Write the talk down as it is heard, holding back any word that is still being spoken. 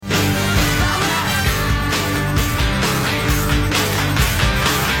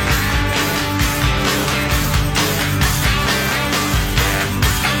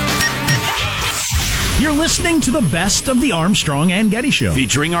listening to the best of the Armstrong and Getty Show.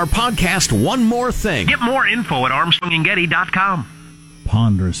 Featuring our podcast, One More Thing. Get more info at armstrongandgetty.com.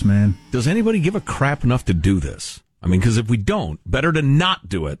 Ponderous, man. Does anybody give a crap enough to do this? I mean, because if we don't, better to not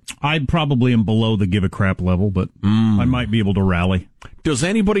do it. I probably am below the give a crap level, but I might be able to rally. Does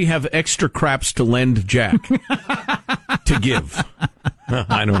anybody have extra craps to lend Jack to give?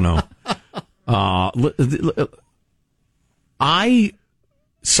 I don't know. I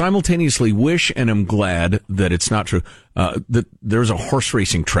simultaneously wish and am glad that it's not true, that there's a horse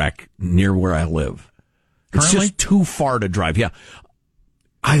racing track near where I live. It's just too far to drive. Yeah.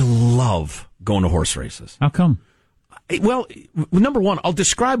 I love going to horse races. How come? Well, number one, I'll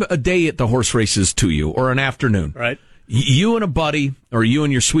describe a day at the horse races to you, or an afternoon. Right. You and a buddy, or you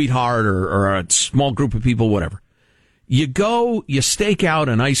and your sweetheart, or a small group of people, whatever. You go, you stake out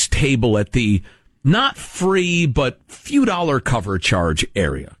a nice table at the not free, but few dollar cover charge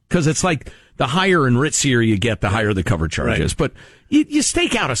area. Because it's like the higher and ritzier you get, the higher the cover charge is. But you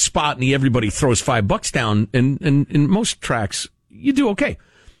stake out a spot and everybody throws $5 down, and in most tracks, you do okay.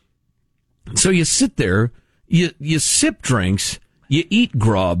 So you sit there, you sip drinks, you eat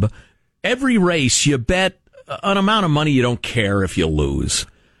grub. Every race, you bet an amount of money you don't care if you lose.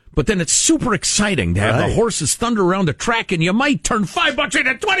 But then it's super exciting to have the horses thunder around the track, and you might turn $5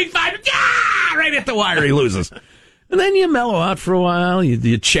 into 25. Right at the wire, he loses. And then you mellow out for a while.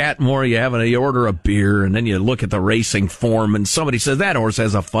 You chat more. You order a beer, and then you look at the racing form, and somebody says that horse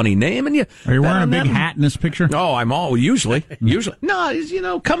has a funny name, and are you wearing a big hat in this picture? Oh, I'm all usually.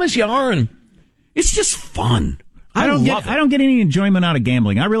 No, come as you are, and it's just fun. I don't get any enjoyment out of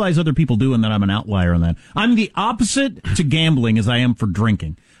gambling. I realize other people do, and that I'm an outlier on that. I'm the opposite to gambling as I am for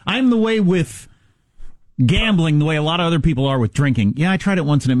drinking. I'm the way with gambling the way a lot of other people are with drinking. Yeah, I tried it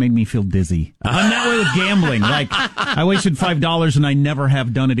once and it made me feel dizzy. I'm that way with gambling. Like, I wasted $5 and I never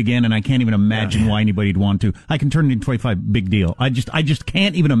have done it again, and I can't even imagine why anybody'd want to. I can turn it into 25, big deal. I just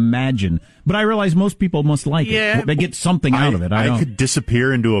can't even imagine. But I realize most people must like it. They get something out of it. I could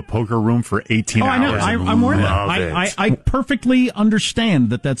disappear into a poker room for 18 hours. I know. I'm worth it. I perfectly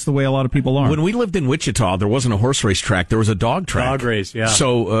understand that that's the way a lot of people are. When we lived in Wichita, there wasn't a horse race track. There was a dog track. Dog race, yeah.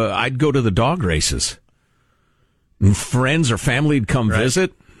 So I'd go to the dog races. And friends or family would come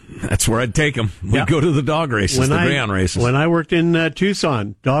visit. That's where I'd take them. We'd go to the dog races, the greyhound races. When I worked in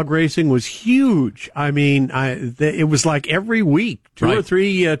Tucson, dog racing was huge. I mean, it was like every week, two or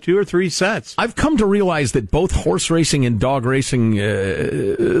three sets. I've come to realize that both horse racing and dog racing,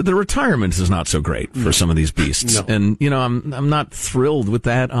 the retirement is not so great for some of these beasts. No. And I'm not thrilled with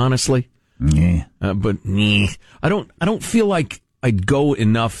that, honestly. Yeah. But I don't feel like I'd go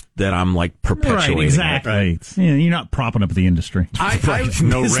enough that I'm like perpetuating. Right, exactly. Right. Yeah, you're not propping up the industry.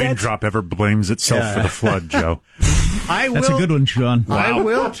 No raindrop ever blames itself for the flood, Joe. That's a good one, Sean. Wow. I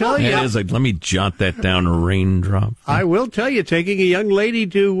will tell you. Let me jot that down, raindrop. I will tell you, taking a young lady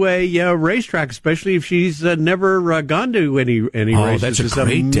to a racetrack, especially if she's never gone to any races, that's a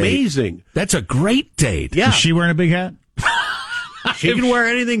great amazing. Date. That's a great date. Yeah. Is she wearing a big hat? She can wear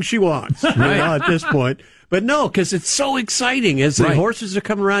anything she wants at this point. But no, because it's so exciting. As the horses are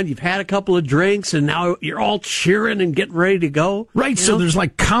coming around, you've had a couple of drinks, and now you're all cheering and getting ready to go. Right, so there's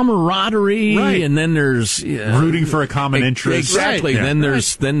like camaraderie, and then there's rooting for a common interest. Exactly. Right.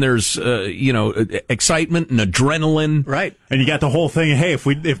 Then there's excitement and adrenaline. Right. And you got the whole thing. Hey,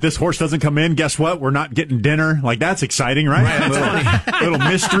 if this horse doesn't come in, guess what? We're not getting dinner. Like, that's exciting, right? That's a little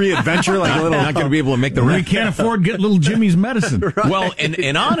mystery adventure, like a little. Not going to be able to make the. We can't afford to get little Jimmy's medicine. Right. Well,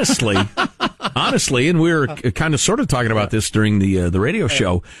 and honestly, and we were kind of sort of talking about this during the radio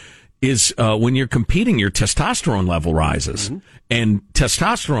show, is when you're competing, your testosterone level rises. Mm-hmm. And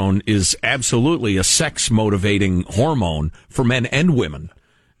testosterone is absolutely a sex-motivating hormone for men and women.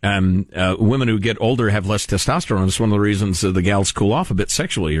 Women who get older have less testosterone. It's one of the reasons the gals cool off a bit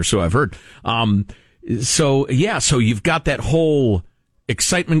sexually, or so I've heard. So you've got that whole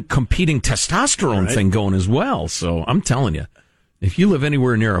excitement competing testosterone thing going as well. So I'm telling you, if you live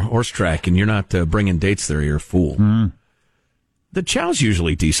anywhere near a horse track and you're not bringing dates there, you're a fool. Mm. The chow's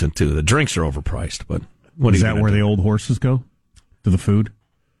usually decent, too. The drinks are overpriced, but what is that where the old horses go? To the food?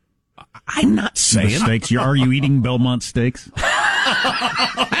 I'm not saying. The steaks. Are you eating Belmont steaks?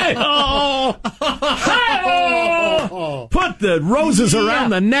 Put the roses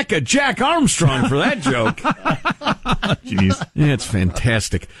around the neck of Jack Armstrong for that joke. Jeez. Yeah, it's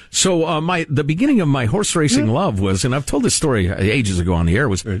fantastic. So the beginning of my horse racing love was, and I've told this story ages ago on the air,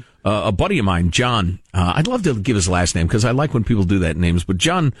 was a buddy of mine, John. I'd love to give his last name because I like when people do that names, but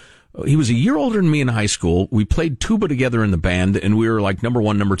John, he was a year older than me in high school. We played tuba together in the band, and we were like number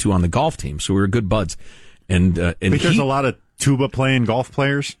 1, number 2 on the golf team, so we were good buds. And there's a lot of tuba playing golf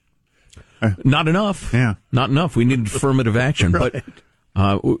players. Not enough. Yeah. Not enough. We needed affirmative action. Right.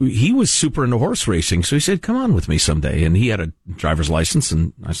 But he was super into horse racing, so he said, come on with me someday. And he had a driver's license,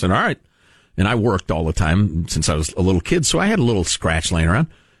 and I said, all right. And I worked all the time since I was a little kid, so I had a little scratch laying around.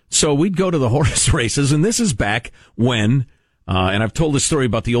 So we'd go to the horse races, and this is back when, and I've told this story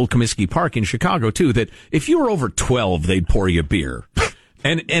about the old Comiskey Park in Chicago, too, that if you were over 12, they'd pour you beer.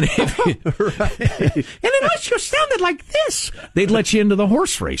 And and unless you sounded like this, they'd let you into the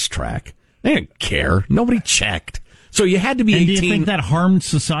horse race track. They didn't care. Nobody checked. So you had to be 18. Do you think that harmed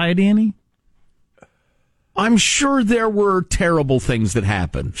society any? I'm sure there were terrible things that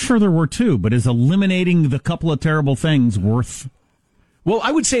happened. Sure there were too, but is eliminating the couple of terrible things worth? Well,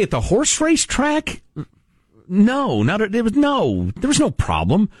 I would say at the horse race track, no, there was no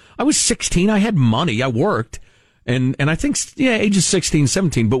problem. I was 16. I had money. I worked. And I think, ages 16,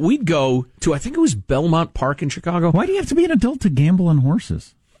 17. But we'd go to, I think it was Belmont Park in Chicago. Why do you have to be an adult to gamble on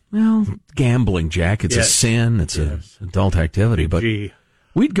horses? Well, gambling, Jack. It's a sin. It's an adult activity. But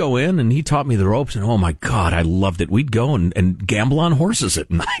we'd go in, and he taught me the ropes, and oh, my God, I loved it. We'd go and gamble on horses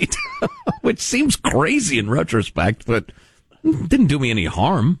at night, which seems crazy in retrospect, but didn't do me any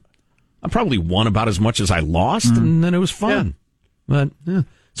harm. I probably won about as much as I lost, and then it was fun. Yeah. But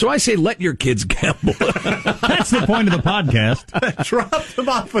so I say, let your kids gamble. That's the point of the podcast. Drop them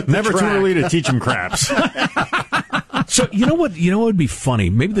off at the Never track. too early to teach them craps. So you know what would be funny?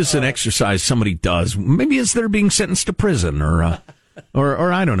 Maybe this is an exercise somebody does. Maybe it's they're being sentenced to prison, or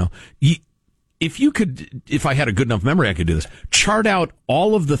I don't know. If I had a good enough memory, I could do this. Chart out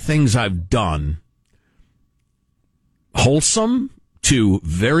all of the things I've done, wholesome to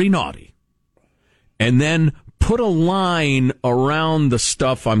very naughty, and then put a line around the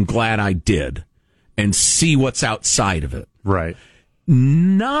stuff I'm glad I did, and see what's outside of it. Right.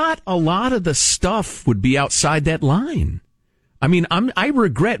 Not a lot of the stuff would be outside that line. I mean, I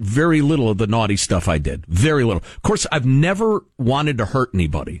regret very little of the naughty stuff I did. Very little. Of course, I've never wanted to hurt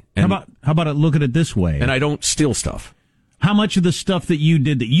anybody. And, How about look at it this way? And I don't steal stuff. How much of the stuff that you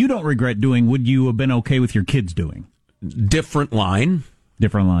did that you don't regret doing would you have been okay with your kids doing? Different line.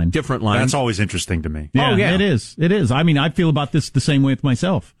 Different line. Different line. That's always interesting to me. Yeah, it is. It is. I mean, I feel about this the same way with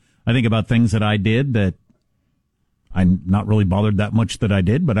myself. I think about things that I did that I'm not really bothered that much that I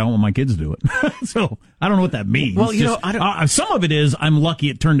did, but I don't want my kids to do it. So I don't know what that means. Well, I don't. Some of it is I'm lucky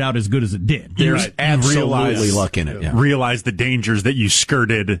it turned out as good as it did. There's absolutely luck in it. Yeah. Realize the dangers that you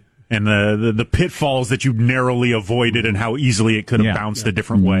skirted and the pitfalls that you narrowly avoided and how easily it could have bounced a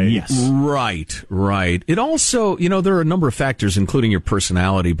different way. Yes. Right. It also, there are a number of factors, including your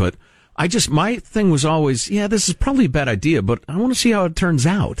personality, but my thing was always, this is probably a bad idea, but I want to see how it turns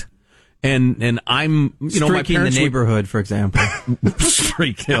out. And I'm, my parents in the neighborhood, for example.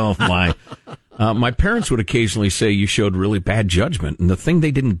 My parents would occasionally say you showed really bad judgment, and the thing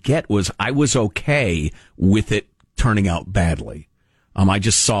they didn't get was I was okay with it turning out badly. I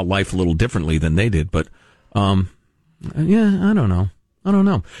just saw life a little differently than they did, but I don't know.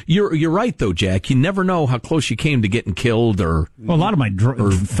 You're right though, Jack. You never know how close you came to getting killed or a lot of my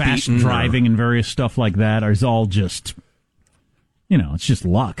fast driving and various stuff like that is all just, it's just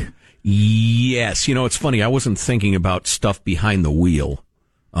luck. Yes. It's funny. I wasn't thinking about stuff behind the wheel.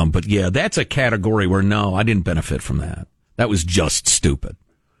 But yeah, that's a category where no, I didn't benefit from that. That was just stupid.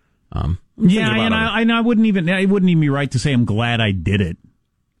 And I wouldn't even, it wouldn't even be right to say I'm glad I did it.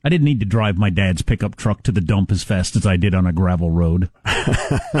 I didn't need to drive my dad's pickup truck to the dump as fast as I did on a gravel road.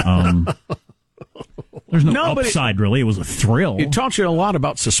 There's no upside, really. It was a thrill. It taught you a lot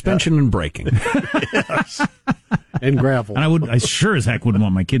about suspension and braking. Yes. And gravel. And I sure as heck wouldn't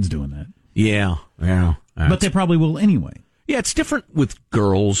want my kids doing that. Yeah. But they probably will anyway. Yeah, it's different with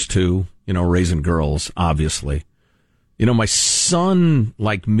girls, too. Raising girls, obviously. My son,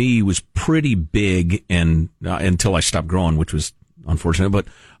 like me, was pretty big and until I stopped growing, which was unfortunate. But,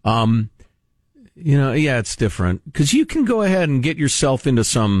 it's different. Because you can go ahead and get yourself into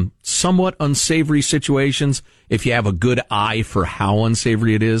some somewhat unsavory situations if you have a good eye for how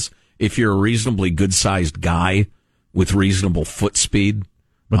unsavory it is. If you're a reasonably good-sized guy with reasonable foot speed.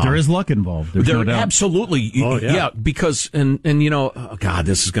 But there is luck involved. There's no doubt. Absolutely. Oh, yeah. Because, oh God,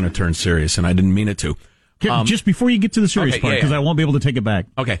 this is going to turn serious, and I didn't mean it to. Just before you get to the serious part, because I won't be able to take it back.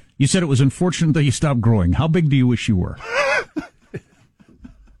 Okay. You said it was unfortunate that you stopped growing. How big do you wish you were? Do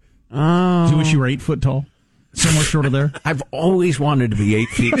you wish you were 8 foot tall? Somewhere short of there? I've always wanted to be 8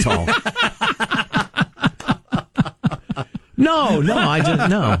 feet tall. No, I just,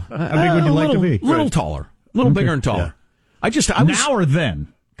 no. How big would you like to be? A little taller. A little bigger and taller. Yeah. Now or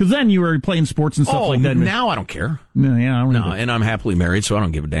then? Because then you were playing sports and stuff like that. Now I don't care. No, and I'm happily married, so I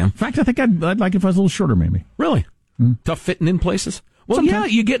don't give a damn. In fact, I think I'd like it if I was a little shorter, maybe. Really? Tough fitting in places? Well,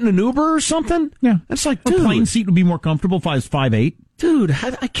 Sometimes. yeah, you get in an Uber or something. Yeah. It's like, A dude, plane seat would be more comfortable if I was 5'8". dude,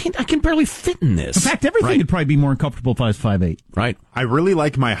 I can barely fit in this. In fact, everything would probably be more uncomfortable if I was 5'8". Right. I really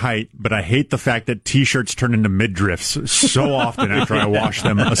like my height, but I hate the fact that T-shirts turn into midriffs so often after I wash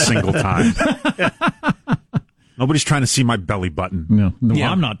them a single time. Nobody's trying to see my belly button. No, Yeah.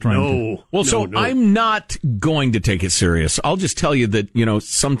 I'm not trying to. Well, I'm not going to take it serious. I'll just tell you that,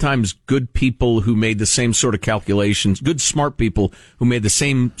 sometimes good people who made the same sort of calculations, good smart people who made the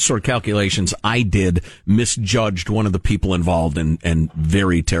same sort of calculations I did, misjudged one of the people involved and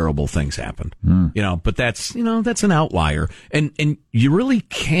very terrible things happened. But that's an outlier. And you really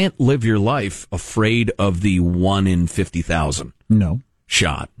can't live your life afraid of the 1 in 50,000 No.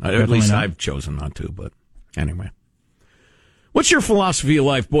 shot. At Definitely least not. I've chosen not to, but anyway. What's your philosophy of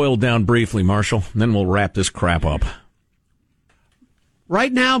life boiled down briefly, Marshall? And then we'll wrap this crap up.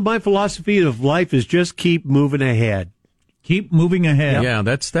 Right now, my philosophy of life is just keep moving ahead. Keep moving ahead. Yeah,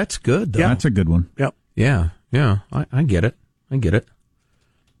 that's good, though. Yeah, that's a good one. Yep. Yeah, I get it.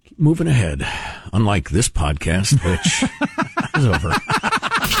 Keep moving ahead. Unlike this podcast, which is over.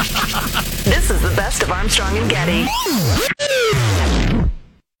 This is the best of Armstrong and Getty.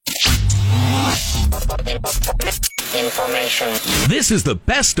 Information. This is the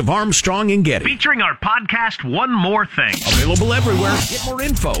best of Armstrong and Getty. Featuring our podcast, One More Thing. Available everywhere. Get more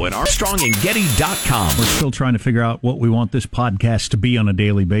info at armstrongandgetty.com. We're still trying to figure out what we want this podcast to be on a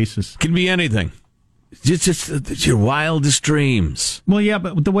daily basis. Can be anything. It's your wildest dreams. Well, yeah,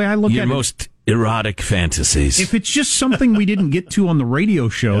 but the way I look Your at it, most erotic fantasies. if it's just something we didn't get to on the radio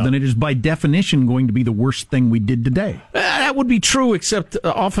show, then it is by definition going to be the worst thing we did today. That would be true, except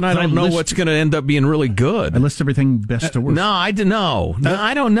often I don't know what's going to end up being really good. I list everything best to worst. No, I don't know.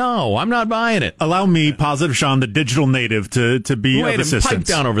 I don't know. I'm not buying it. Allow me, Positive Sean, the digital native, to be Wait of a minute, pipe assistance.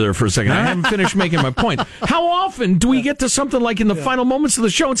 down over there for a second. I haven't finished making my point. How often do we get to something like in the final moments of the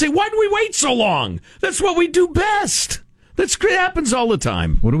show and say, why do we wait so long? That's what we do best. That happens all the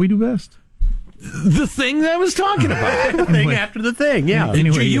time. What do we do best? The thing that I was talking about. Thing after the thing, yeah.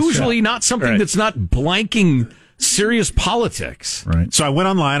 Anyway, Usually not something that's not blanking serious politics. Right. So I went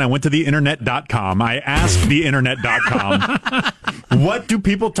online, I went to the internet.com. I asked the internet.com, what do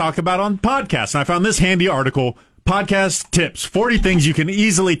people talk about on podcasts? And I found this handy article, Podcast Tips, 40 things you can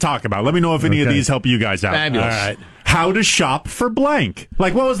easily talk about. Let me know if any of these help you guys out. Fabulous. All right. How to shop for blank.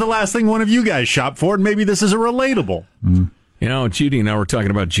 Like, what was the last thing one of you guys shopped for? And maybe this is a relatable. Judy and I were talking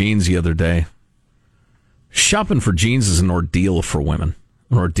about jeans the other day. Shopping for jeans is an ordeal for women.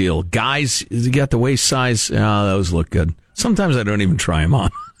 An ordeal. Guys, you got the waist size. Oh, those look good. Sometimes I don't even try them on.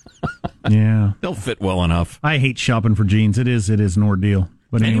 Yeah. They'll fit well enough. I hate shopping for jeans. It is an ordeal.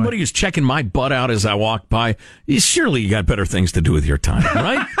 But anyway. Anybody who's checking my butt out as I walk by, surely you got better things to do with your time,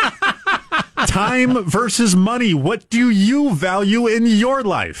 right? Time versus money. What do you value in your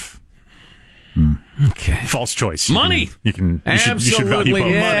life? Okay. False choice. Money. You should value both.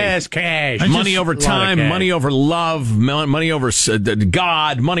 Yes, cash. Money over time, money over love, money over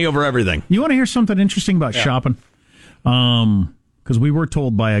God, money over everything. You want to hear something interesting about shopping? Because we were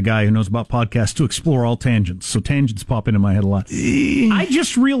told by a guy who knows about podcasts to explore all tangents. So tangents pop into my head a lot. I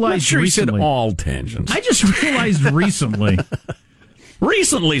just realized I'm sure recently. he said all tangents. I just realized recently.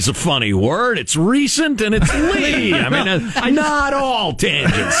 Recently's a funny word. It's recent and it's Lee. I mean, not all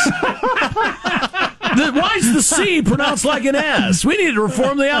tangents. Why is the C pronounced like an S? We need to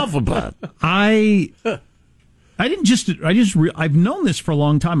reform the alphabet. I've known this for a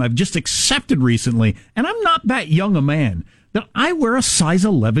long time. I've just accepted recently, and I'm not that young a man, that I wear a size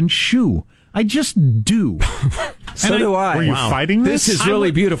 11 shoe. I just do. So do I. Were you fighting this? This is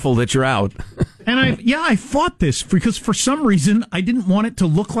really beautiful that you're out. And I fought this because for some reason I didn't want it to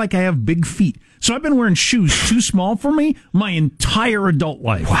look like I have big feet. So I've been wearing shoes too small for me my entire adult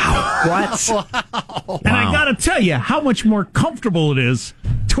life. Wow. What? And I gotta tell you how much more comfortable it is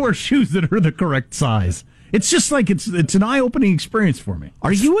to wear shoes that are the correct size. It's just like it's an eye-opening experience for me.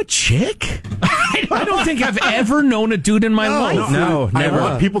 Are you a chick? I don't think I've ever known a dude in my life. No, I never.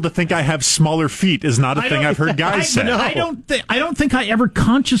 want people to think I have smaller feet is not a thing I've heard guys say. I don't think I ever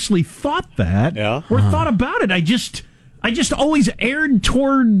consciously thought that or thought about it. I just always erred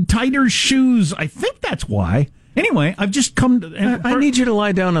toward tighter shoes. I think that's why. Anyway, I've just come to... I need you to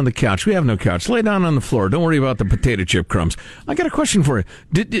lie down on the couch. We have no couch. Lay down on the floor. Don't worry about the potato chip crumbs. I got a question for you.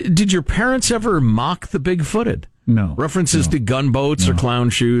 Did your parents ever mock the big-footed? No. References to gunboats or clown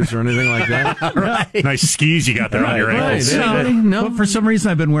shoes or anything like that? Nice skis you got there on your ankles. No. But for some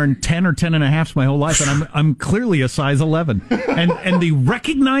reason, I've been wearing 10 or 10 and a halfs my whole life, and I'm clearly a size 11. And the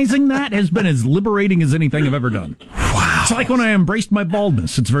recognizing that has been as liberating as anything I've ever done. Wow. It's like when I embraced my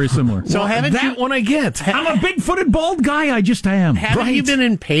baldness. It's very similar. So haven't that one I get. I'm a big-footed bald guy. I just am. Haven't you been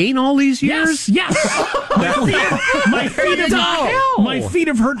in pain all these years? Yes. My feet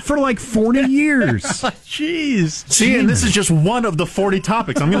have hurt for like 40 years. Jeez. See, and this is just one of the 40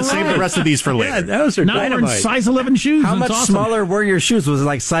 topics. I'm going to save the rest of these for later. Yeah, those are Now we're in dynamite. size 11 shoes. How It's much awesome. smaller were your shoes? Was it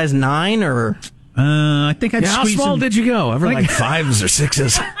like size 9 or? I think I'd How squeeze small them, did you go? Ever like 5s or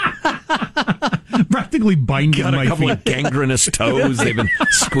 6s? practically binding Got a my couple feet. of gangrenous toes. They've been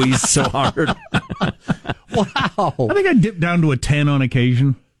squeezed so hard. Wow. I think I dip down to a 10 on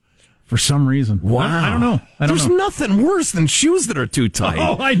occasion for some reason. Wow. I don't know. There's nothing worse than shoes that are too tight.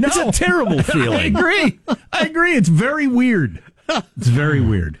 Oh, I know. It's a terrible feeling. I agree. It's very weird. It's very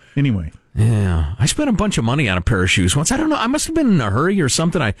weird. Anyway. Yeah. I spent a bunch of money on a pair of shoes once. I don't know. I must have been in a hurry or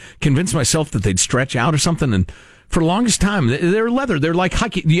something. I convinced myself that they'd stretch out or something. And for the longest time, they're leather. They're like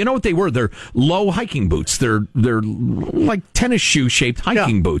hiking. You know what they were? They're low hiking boots. They're like tennis shoe shaped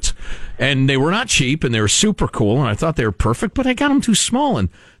hiking boots. And they were not cheap and they were super cool. And I thought they were perfect, but I got them too small. And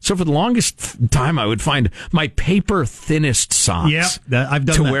so for the longest time, I would find my paper thinnest socks I've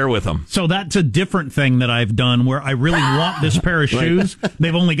done to that. wear with them. So that's a different thing that I've done where I really want this pair of shoes.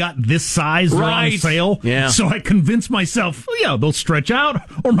 They've only got this size. They're on sale. Yeah. So I convince myself, they'll stretch out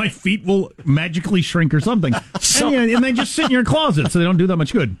or my feet will magically shrink or something. And they just sit in your closet, so they don't do that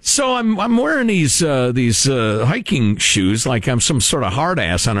much good. So I'm wearing these hiking shoes like I'm some sort of hard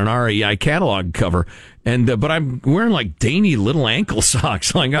ass on an REI catalog cover. But I'm wearing like dainty little ankle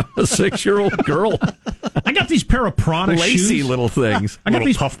socks like I'm a 6-year-old girl. I got these pair of Prada Lacy shoes. little things. I got Little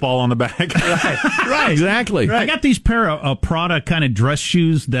these puffball on the back. Right, exactly. I got these pair of Prada kind of dress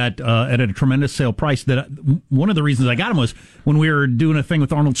shoes that at a tremendous sale price. That one of the reasons I got them was when we were doing a thing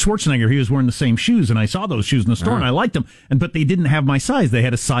with Arnold Schwarzenegger. He was wearing the same shoes, and I saw those shoes in the store, and I liked them. But they didn't have my size; they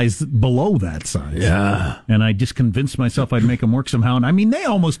had a size below that size. Yeah. And I just convinced myself I'd make them work somehow. And I mean, they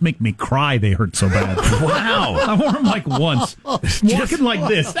almost make me cry. They hurt so bad. Wow. I wore them like once, walking like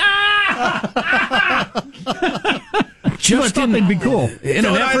this. Just thought they'd be cool. In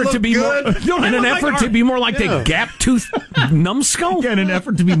an effort to be more like the gap tooth numbskull. Yeah, in an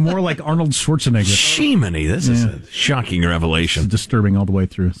effort to be more like Arnold Schwarzenegger. Shemini, this is a shocking revelation. Disturbing all the way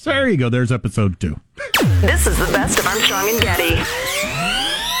through. So there you go. There's episode 2. This is the best of Armstrong and Getty.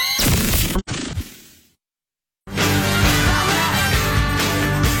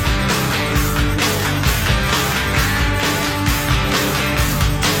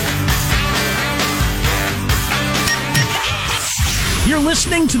 You're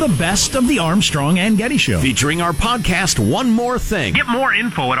listening to the best of the Armstrong and Getty Show. Featuring our podcast, One More Thing. Get more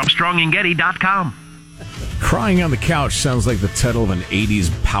info at ArmstrongandGetty.com. Crying on the Couch sounds like the title of an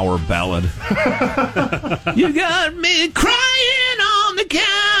 80s power ballad. You got me crying on the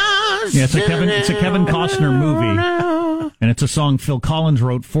couch. Yeah, it's a Kevin Costner movie, and it's a song Phil Collins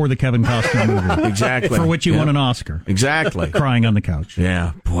wrote for the Kevin Costner movie. Exactly. For which he won an Oscar. Exactly. Crying on the Couch.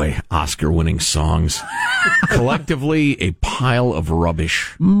 Yeah, boy, Oscar-winning songs. Collectively, a pile of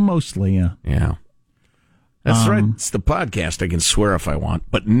rubbish. Mostly, yeah. Yeah. That's right. It's the podcast. I can swear if I want,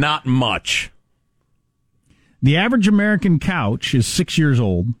 but not much. The average American couch is 6 years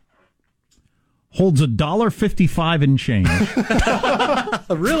old, holds $1.55 in change,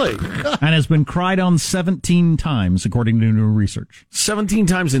 Really? and has been cried on 17 times, according to new research. 17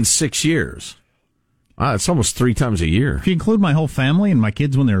 times in 6 years. Wow, it's almost 3 times a year. If you include my whole family and my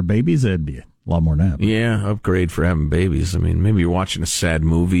kids when they were babies, it'd be a lot more than that. Yeah, upgrade for having babies. I mean, maybe you're watching a sad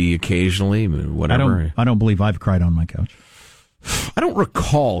movie occasionally, whatever. I don't believe I've cried on my couch. I don't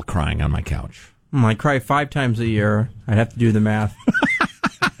recall crying on my couch. I cry 5 times a year. I'd have to do the math.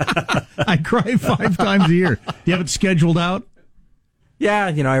 I cry 5 times a year. Do you have it scheduled out? Yeah,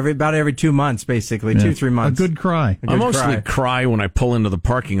 about every 2 months, basically. 2-3 months. A good cry. I mostly cry when I pull into the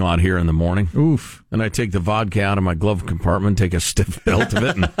parking lot here in the morning. Oof. And I take the vodka out of my glove compartment, take a stiff belt of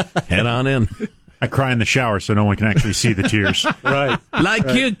it, and head on in. I cry in the shower so no one can actually see the tears. Right. Like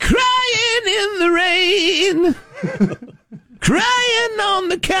you're crying in the rain. Crying on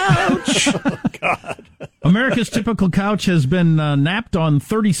the couch. Oh, God. America's typical couch has been napped on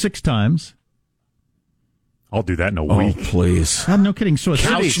 36 times. I'll do that in a Oh, week. please. No kidding. So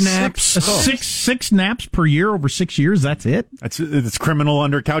Couch naps? Six naps per year over 6 years. That's it. It's criminal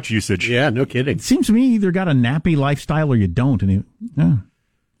under couch usage. Yeah, no kidding. It seems to me you either got a nappy lifestyle or you don't. And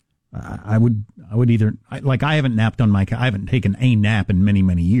I would either I haven't napped on my. I haven't taken a nap in many,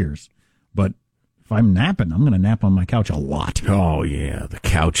 many years, but. If I'm napping, I'm going to nap on my couch a lot. Oh, yeah, the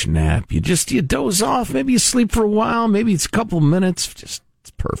couch nap. You doze off. Maybe you sleep for a while. Maybe it's a couple of minutes. It's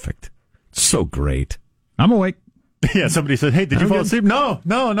perfect. It's so great. I'm awake. Yeah, somebody said, hey, did you fall asleep? No,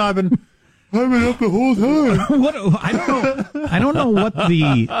 I've been I've been up the whole time. I don't know what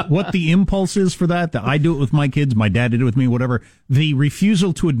the impulse is for that. I do it with my kids. My dad did it with me. Whatever. The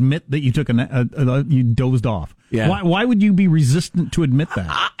refusal to admit that you took you dozed off. Yeah. Why would you be resistant to admit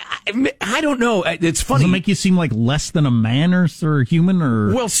that? I don't know. It's funny. Does it make you seem like less than a man or human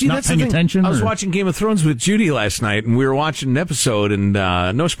or well? See, not that's paying the thing. attention? I was watching Game of Thrones with Judy last night, and we were watching an episode, and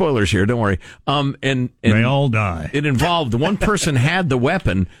no spoilers here. Don't worry. And they all die. It involved one person had the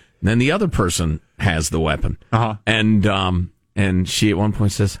weapon. And then the other person has the weapon. Uh-huh. And she at one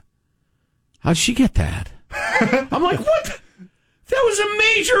point says, how'd she get that? I'm like, what? That was a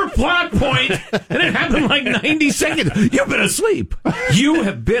major plot point, and it happened like 90 seconds. You've been asleep. You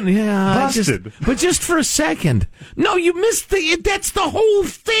have been, busted. But just for a second. No, you missed that's the whole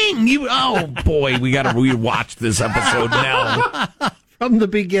thing. Oh boy, we got to rewatch this episode now. From the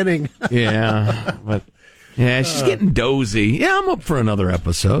beginning. Yeah, but... Yeah, she's getting dozy. Yeah, I'm up for another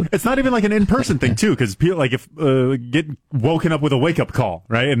episode. It's not even like an in-person thing, too, because people, like, if get woken up with a wake-up call,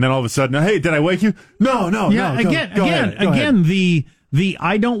 right? And then all of a sudden, hey, did I wake you? No. Yeah, Go ahead. the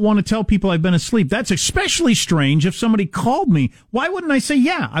I don't want to tell people I've been asleep. That's especially strange if somebody called me. Why wouldn't I say,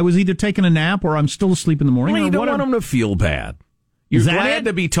 yeah, I was either taking a nap or I'm still asleep in the morning? Well, you don't want them to feel bad. You're glad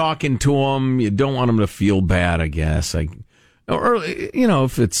to be talking to them. You don't want them to feel bad, I guess. Or,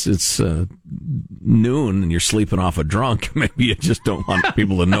 if it's noon and you're sleeping off a drunk, maybe you just don't want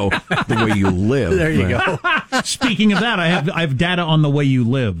people to know the way you live. There you go. Speaking of that, I have data on the way you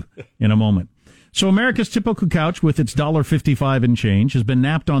live in a moment. So America's typical couch with its $1.55 and change has been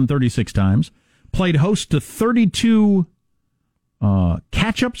napped on 36 times, played host to 32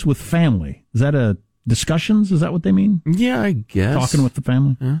 catch-ups with family. Is that discussions? Is that what they mean? Yeah, I guess. Talking with the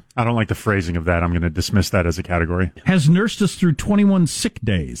family? Yeah. I don't like the phrasing of that. I'm going to dismiss that as a category. Has nursed us through 21 sick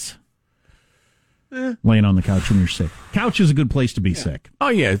days. Laying on the couch when you're sick. Couch is a good place to be sick. Oh,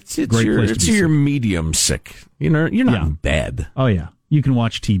 yeah. It's your medium sick. You're not in bed. Oh, yeah. You can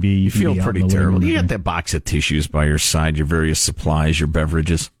watch TV. You feel pretty terrible. You got that box of tissues by your side, your various supplies, your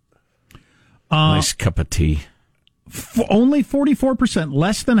beverages. Nice cup of tea. Only 44%,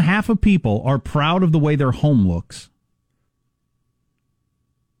 less than half of people, are proud of the way their home looks.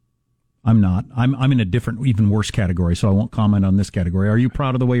 I'm not. I'm in a different, even worse category, so I won't comment on this category. Are you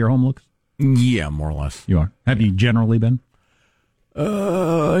proud of the way your home looks? Yeah, more or less. You are. Have you generally been?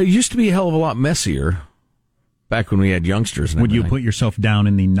 It used to be a hell of a lot messier back when we had youngsters. Would you put yourself down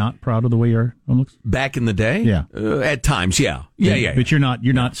in the not proud of the way your home looks? Back in the day? Yeah. At times, yeah. Yeah. But you're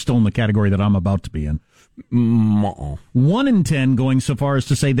not still in the category that I'm about to be in. 1 in 10 going so far as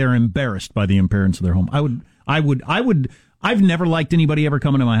to say they're embarrassed by the appearance of their home. I've never liked anybody ever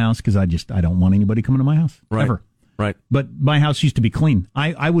coming to my house because I don't want anybody coming to my house. Right. Ever. Right. But my house used to be clean.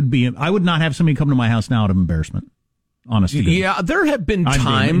 I would not have somebody come to my house now out of embarrassment. Honestly. Yeah, there have been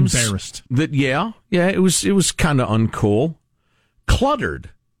times embarrassed. that it was kind of uncool. Cluttered.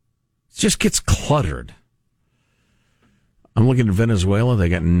 It just gets cluttered. I'm looking at Venezuela. They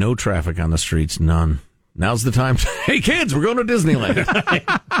got no traffic on the streets, none. Now's the time. Hey, kids, we're going to Disneyland.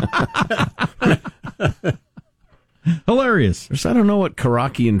 Hilarious. I don't know what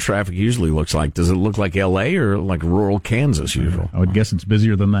Karachian traffic usually looks like. Does it look like L.A. or like rural Kansas usual? I would guess it's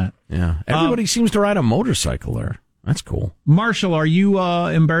busier than that. Yeah. Everybody seems to ride a motorcycle there. That's cool. Marshall, are you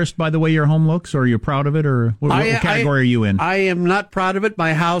embarrassed by the way your home looks, or are you proud of it, or what category are you in? I am not proud of it.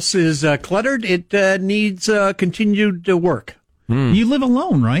 My house is cluttered. It needs continued work. You live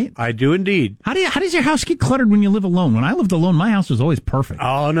alone, right? I do indeed. How does your house get cluttered when you live alone? When I lived alone, my house was always perfect.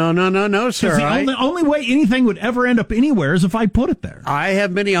 Oh, no, sir. The only way anything would ever end up anywhere is if I put it there. I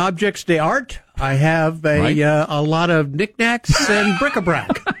have many objects d'art. I have a lot of knickknacks and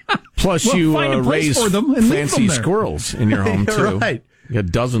bric-a-brac. Plus, you raise fancy squirrels in your home, too. Right. You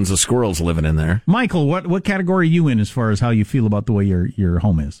got dozens of squirrels living in there. Michael, what category are you in as far as how you feel about the way your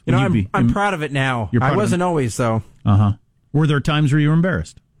home is? I'm proud of it now. I wasn't always, though. Uh-huh. Were there times where you were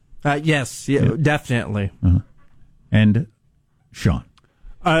embarrassed? Yes, definitely. Uh-huh. And Sean?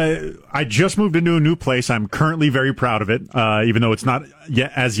 I just moved into a new place. I'm currently very proud of it, even though it's not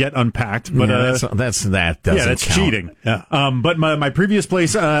as yet unpacked. But that's cheating. Yeah. But my previous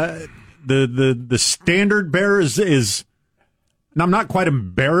place, the standard bearer is, and I'm not quite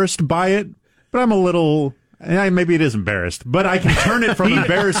embarrassed by it, but I'm a little. Maybe it is embarrassed, but I can turn it from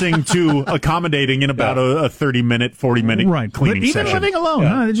embarrassing to accommodating in about a 30-minute, 40-minute cleaning session. Even living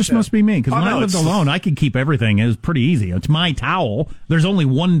alone, it just must be me. Because when I lived alone, I could keep everything. It was pretty easy. It's my towel. There's only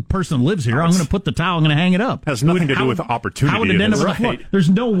one person who lives here. I'm going to put the towel. I'm going to hang it up. Has nothing to do with opportunity. How would it end up on the floor?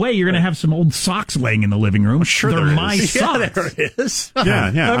 There's no way you're going to have some old socks laying in the living room. Sure, they're my socks. Yeah, there it is.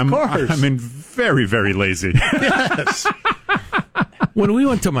 Yeah. Of course. I'm very, very lazy. Yes. When we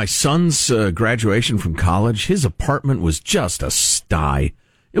went to my son's graduation from college, his apartment was just a sty.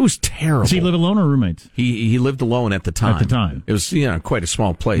 It was terrible. Does he live alone or roommates? He lived alone at the time. At the time. It was quite a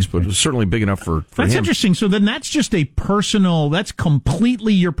small place, but it was certainly big enough for That's him. interesting. So then that's just that's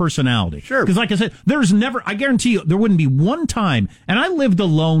completely your personality. Sure. Because like I said, I guarantee you, there wouldn't be one time, and I lived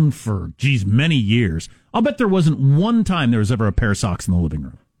alone for, many years. I'll bet there wasn't one time there was ever a pair of socks in the living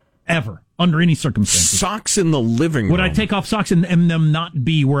room. Ever. Under any circumstances. Socks in the living room. Would I take off socks and them not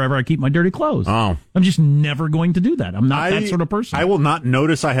be wherever I keep my dirty clothes? Oh. I'm just never going to do that. I'm not that sort of person. I will not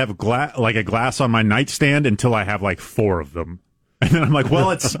notice I have a glass on my nightstand until I have like 4 of them. And then I'm like,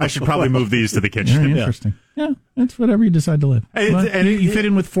 well, I should probably move these to the kitchen. Very interesting. Yeah, it's whatever you decide to live. You fit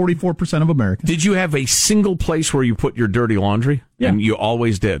in with 44% of Americans. Did you have a single place where you put your dirty laundry? Yeah. And you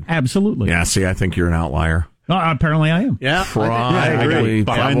always did? Absolutely. Yeah, see, I think you're an outlier. Apparently I am. Yeah.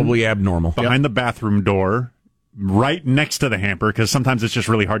 Probably abnormal. Behind the bathroom door, right next to the hamper, because sometimes it's just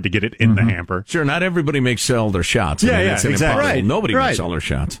really hard to get it in the hamper. Sure, not everybody makes all their shots. It's exactly. impossible. Right, Nobody right. makes all their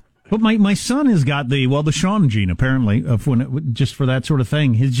shots. But my son has got the Sean gene, apparently, just for that sort of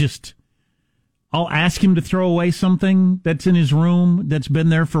thing. I'll ask him to throw away something that's in his room that's been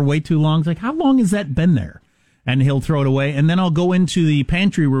there for way too long. It's like, how long has that been there? And he'll throw it away. And then I'll go into the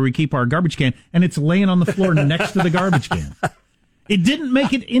pantry where we keep our garbage can, and it's laying on the floor next to the garbage can. It didn't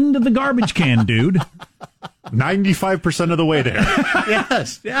make it into the garbage can, dude. 95% of the way there.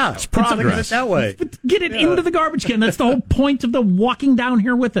 Yes, yeah. It's progress. That way. But get it into the garbage can. That's the whole point of the walking down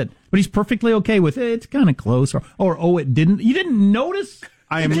here with it. But he's perfectly okay with it. It's kind of close. Or it didn't. You didn't notice?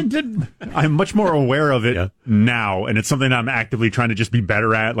 I'm much more aware of it now, and it's something I'm actively trying to just be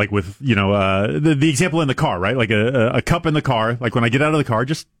better at, like with, the example in the car, right? Like a cup in the car. Like when I get out of the car,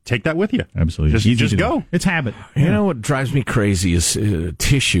 just take that with you. Absolutely. Just go. It's habit. You know what drives me crazy is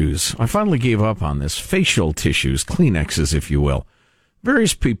tissues. I finally gave up on this. Facial tissues, Kleenexes, if you will.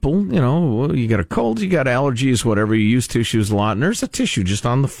 Various people, you got a cold, you got allergies, whatever, you use tissues a lot, and there's a tissue just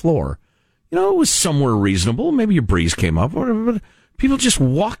on the floor. It was somewhere reasonable. Maybe a breeze came up, or whatever, but people just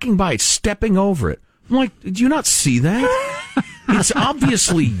walking by it, stepping over it. I'm like, do you not see that? It's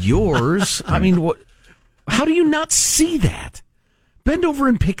obviously yours. I mean, how do you not see that? Bend over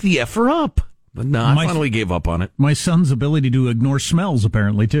and pick the effer up. But no, I finally gave up on it. My son's ability to ignore smells,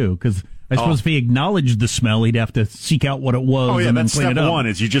 apparently, too, because I suppose if he acknowledged the smell, he'd have to seek out what it was and then that's clean step it up. one,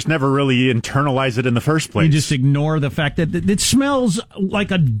 is you just never really internalize it in the first place. You just ignore the fact that it smells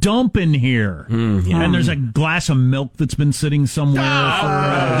like a dump in here. And there's a glass of milk that's been sitting somewhere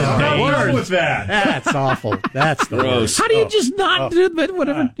for days. What's with that? That's awful. That's the worst. How do you just not do it?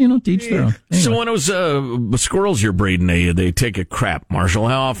 Whatever, teach their own. Anyway. So when it was squirrels you're breeding, they take a crap. Marshall,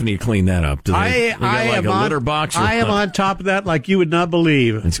 how often do you clean that up? Do they get like a litter box? I am on top of that like you would not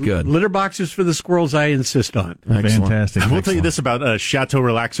believe. It's good. Litter boxes for the squirrels, I insist on. Fantastic. I will tell you this about Chateau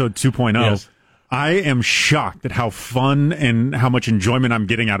Relaxo 2.0. Yes. I am shocked at how fun and how much enjoyment I'm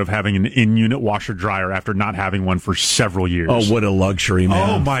getting out of having an in-unit washer-dryer after not having one for several years. Oh, what a luxury, man.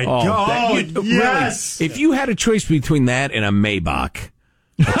 Oh, my God. Yes. Really, if you had a choice between that and a Maybach,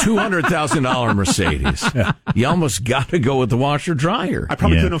 a $200,000 Mercedes, you almost got to go with the washer-dryer. I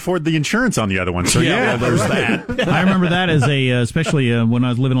probably couldn't afford the insurance on the other one. So well, there's that. I remember that as especially when I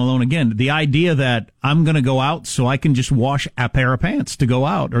was living alone again, the idea that I'm going to go out so I can just wash a pair of pants to go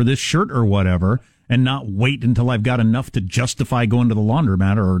out or this shirt or whatever and not wait until I've got enough to justify going to the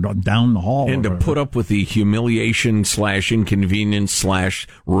laundromat or down the hall. And to put up with the humiliation / inconvenience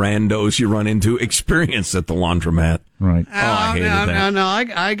 / randos you run into experience at the laundromat. Right. Oh, I hated that. No,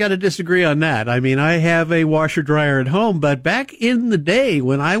 I got to disagree on that. I mean, I have a washer dryer at home, but back in the day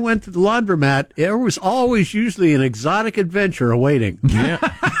when I went to the laundromat, there was always usually an exotic adventure awaiting. Yeah.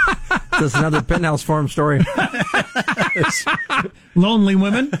 That's another Penthouse Forum story. Lonely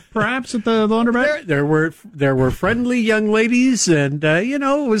women, perhaps, at the laundromat? There were friendly young ladies, and it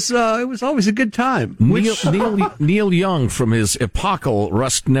was always a good time. Neil Young from his epochal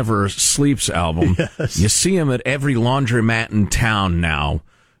Rust Never Sleeps album. Yes. You see him at every laundromat in town now.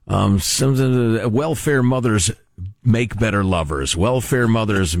 Some welfare mothers make better lovers. Welfare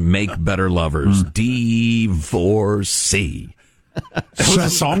mothers make better lovers. Divorcee. That was a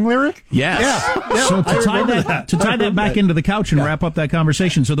song lyric? Yes. Yeah. So to tie that back into the couch and wrap up that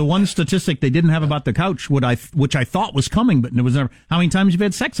conversation. So the one statistic they didn't have about the couch, which I thought was coming, but it was never. How many times you've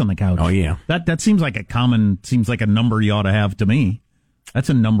had sex on the couch? Oh yeah. That seems like a number you ought to have to me. That's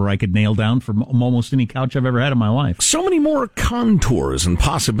a number I could nail down for almost any couch I've ever had in my life. So many more contours and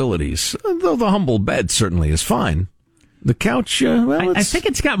possibilities. Though the humble bed certainly is fine. The couch, I think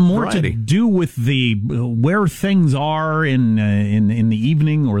it's got more variety. to do with the where things are in the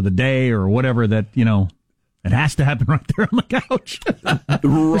evening or the day or whatever that It has to happen right there on the couch. Right.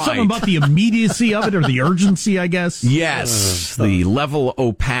 There's something about the immediacy of it, or the urgency, I guess. Yes, the level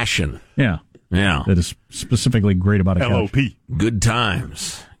o' passion. Yeah. Yeah. That is specifically great about a couch. LOP. Good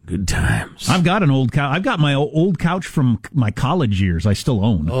times. Good times. I've got an old couch. I've got my old couch from my college years. I still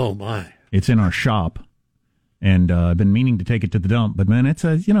own. Oh, my. It's in our shop. And I've been meaning to take it to the dump. But, man, it's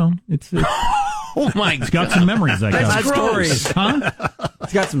Oh, my God. It's got some memories, that couch. That's stories. Huh?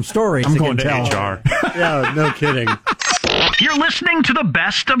 It's got some stories. I'm to going to tell. HR. Yeah, no kidding. You're listening to the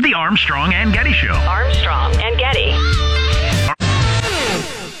best of the Armstrong and Getty Show. Armstrong and Getty.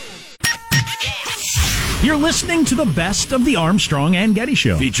 You're listening to the best of the Armstrong and Getty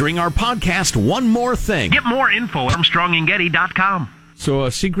Show. Featuring our podcast, One More Thing. Get more info at ArmstrongandGetty.com. So,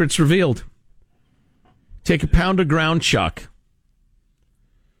 secret's revealed. Take a pound of ground chuck,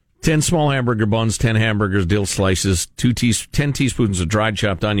 10 small hamburger buns, 10 hamburgers, dill slices, 10 teaspoons of dried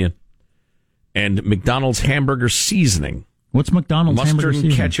chopped onion, and McDonald's hamburger seasoning. What's McDonald's hamburger Mustard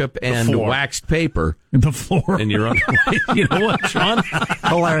and seasoning? ketchup and waxed paper. The floor. And you're on. You know what, Sean?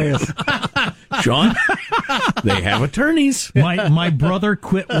 Hilarious. Sean, they have attorneys. My brother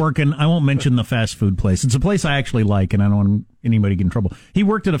quit working. I won't mention the fast food place. It's a place I actually like, and I don't want anybody to get in trouble. He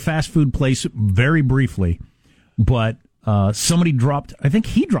worked at a fast food place very briefly, but somebody dropped, I think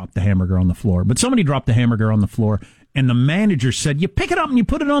he dropped the hamburger on the floor, but somebody dropped the hamburger on the floor, and the manager said, "You pick it up and you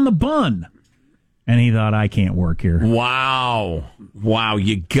put it on the bun." And he thought, I can't work here. Wow,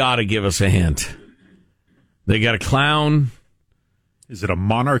 you got to give us a hint. They got a clown. Is it a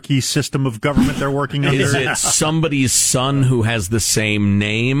monarchy system of government they're working under? Is it somebody's son who has the same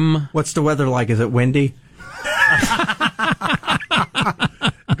name? What's the weather like? Is it windy?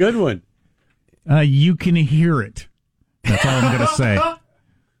 Good one. You can hear it. That's all I'm going to say.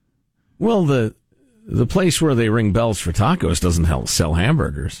 Well, the place where they ring bells for tacos doesn't sell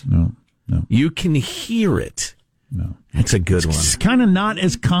hamburgers. No. You can hear it. No. That's a good one. It's kind of not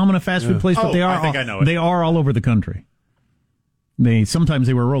as common a fast food place, but they are. I think I know it. They are all over the country. Sometimes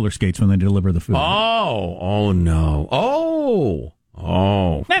they wear roller skates when they deliver the food. Oh no. Oh.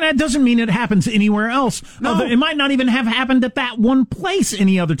 And that doesn't mean it happens anywhere else. No. It might not even have happened at that one place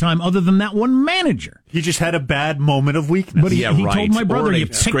any other time other than that one manager. He just had a bad moment of weakness. But he right. told my brother, or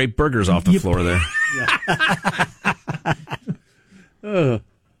you scrape burgers off the floor there.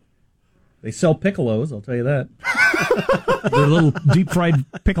 They sell piccolos, I'll tell you that. They're little deep-fried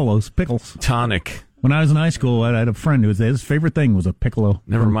pickles. Tonic. When I was in high school, I had a friend his favorite thing was a piccolo.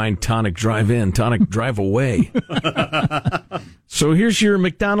 Never mind tonic drive in, tonic drive away. So here's your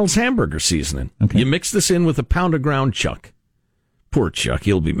McDonald's hamburger seasoning. Okay. You mix this in with a pound of ground chuck. Poor Chuck,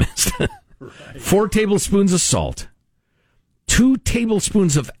 he'll be missed. 4 tablespoons of salt. 2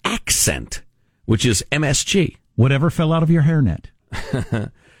 tablespoons of accent, which is MSG. Whatever fell out of your hairnet.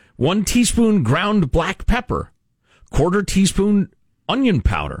 1 teaspoon ground black pepper, 1/4 teaspoon onion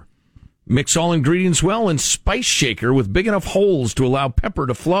powder. Mix all ingredients well in spice shaker with big enough holes to allow pepper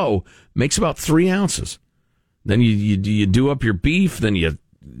to flow. Makes about 3 ounces. Then you do up your beef. Then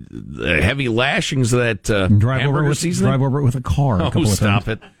the heavy lashings of that hamburger seasoning. Drive over it with a car. A couple of stop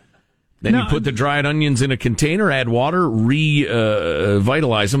times. it. Then you put the dried onions in a container, add water,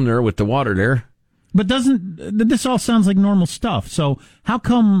 revitalize them there with the water there. But this all sounds like normal stuff. So how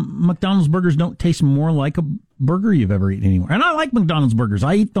come McDonald's burgers don't taste more like a burger you've ever eaten anywhere? And I like McDonald's burgers.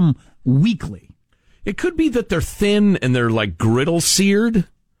 I eat them weekly. It could be that they're thin and they're like griddle seared.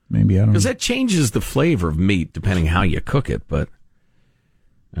 Maybe, I don't know. Because that changes the flavor of meat depending how you cook it. But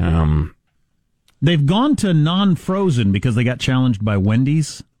they've gone to non-frozen because they got challenged by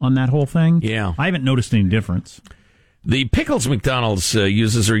Wendy's on that whole thing. Yeah. I haven't noticed any difference. The pickles McDonald's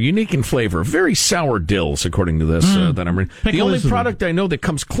uses are unique in flavor. Very sour dills, according to this that I'm reading. The only product I know that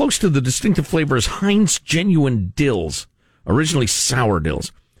comes close to the distinctive flavor is Heinz Genuine Dills, originally sour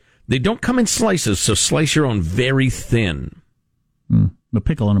dills. They don't come in slices, so slice your own very thin. The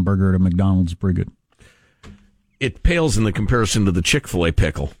pickle on a burger at a McDonald's is pretty good. It pales in the comparison to the Chick-fil-A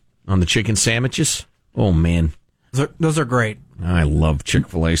pickle on the chicken sandwiches. Oh, man. Those are great. I love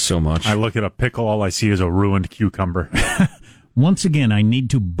Chick-fil-A so much. I look at a pickle, all I see is a ruined cucumber. Once again, I need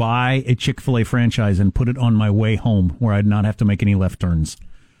to buy a Chick-fil-A franchise and put it on my way home where I'd not have to make any left turns.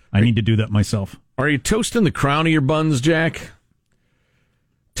 I need to do that myself. Are you toasting the crown of your buns, Jack?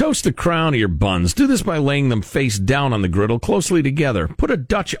 Toast the crown of your buns. Do this by laying them face down on the griddle closely together. Put a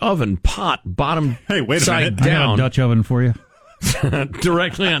Dutch oven pot bottom side I got down. a Dutch oven for you.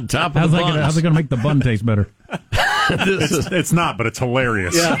 Directly on top of the buns. How's it going to make the bun taste better? It's not, but it's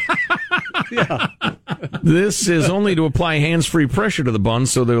hilarious. Yeah. This is only to apply hands-free pressure to the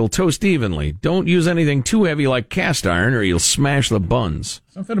buns so they'll toast evenly. Don't use anything too heavy like cast iron or you'll smash the buns.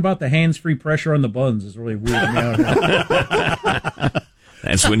 Something about the hands-free pressure on the buns is really weirding me out.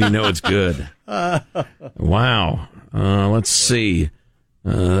 That's when you know it's good. Wow. Let's see.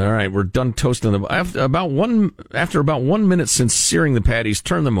 All right, we're done toasting them. After about 1 minute since searing the patties,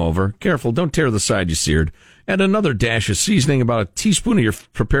 turn them over. Careful, don't tear the side you seared. Add another dash of seasoning, about a teaspoon of your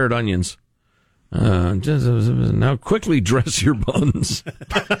prepared onions. Now quickly dress your buns.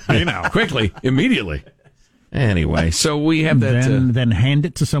 Quickly, immediately. Anyway, so we have that. Then hand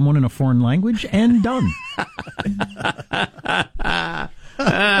it to someone in a foreign language and done.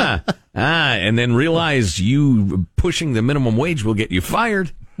 And then realize you pushing the minimum wage will get you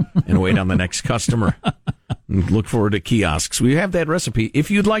fired and wait on the next customer. And look forward to kiosks. We have that recipe if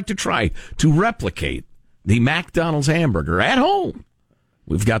you'd like to try to replicate the McDonald's hamburger at home.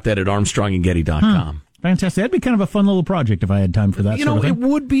 We've got that at ArmstrongandGetty.com. Fantastic. That'd be kind of a fun little project if I had time for that. It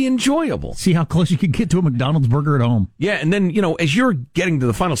would be enjoyable. See how close you could get to a McDonald's burger at home. Yeah, and then, as you're getting to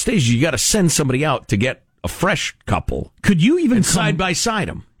the final stage, you got to send somebody out to get a fresh couple. Could you even side by side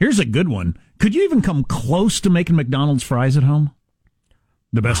them? Here's a good one. Could you even come close to making McDonald's fries at home?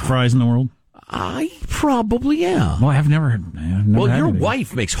 The best fries in the world? I probably am. Well, I've never had your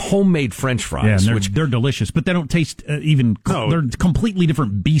wife makes homemade French fries. Yeah, they're delicious, but they don't taste they're a completely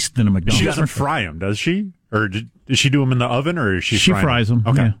different beast than a McDonald's. She doesn't fry them, does she? Or does she do them in the oven, or is she fries them?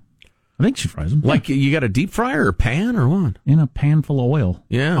 Okay. Yeah. I think she fries them. Like, you got a deep fryer or pan or what? In a pan full of oil.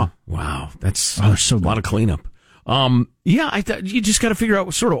 Yeah. Oh. Wow. That's so a lot of cleanup. I thought you just got to figure out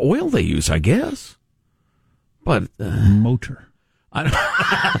what sort of oil they use, I guess. But motor.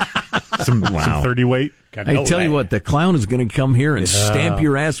 Some 30 weight. I tell you what, the clown is going to come here and stamp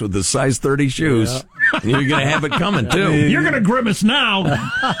your ass with the size 30 shoes. Yeah. You're going to have it coming, too. You're going to grimace now.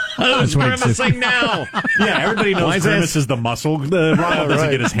 Who's grimacing now? Yeah, everybody knows Grimace is the muscle. Rob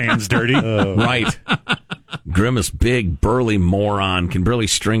doesn't get his hands dirty. Right. Grimace, big, burly moron, can barely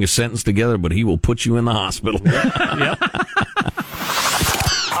string a sentence together, but he will put you in the hospital. Yep.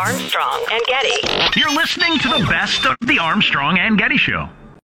 Armstrong and Getty. You're listening to the best of the Armstrong and Getty Show.